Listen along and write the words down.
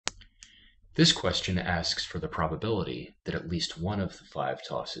This question asks for the probability that at least one of the 5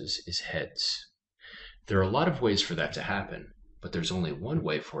 tosses is heads. There are a lot of ways for that to happen, but there's only one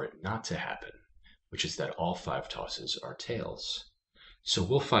way for it not to happen, which is that all 5 tosses are tails. So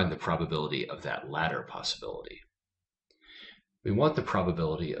we'll find the probability of that latter possibility. We want the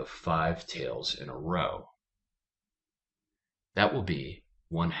probability of 5 tails in a row. That will be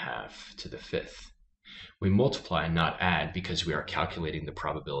 1/2 to the 5th. We multiply, not add, because we are calculating the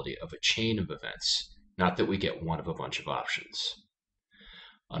probability of a chain of events, not that we get one of a bunch of options.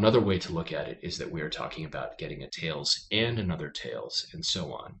 Another way to look at it is that we are talking about getting a tails and another tails, and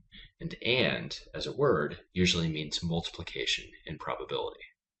so on. And, as a word, usually means multiplication in probability.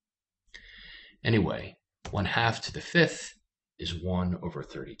 Anyway, 1/2 to the 5th is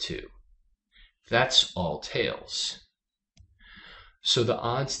 1/32. That's all tails. So the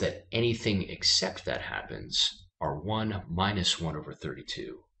odds that anything except that happens are 1 minus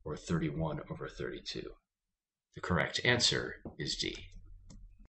 1/32, or 31/32. The correct answer is D.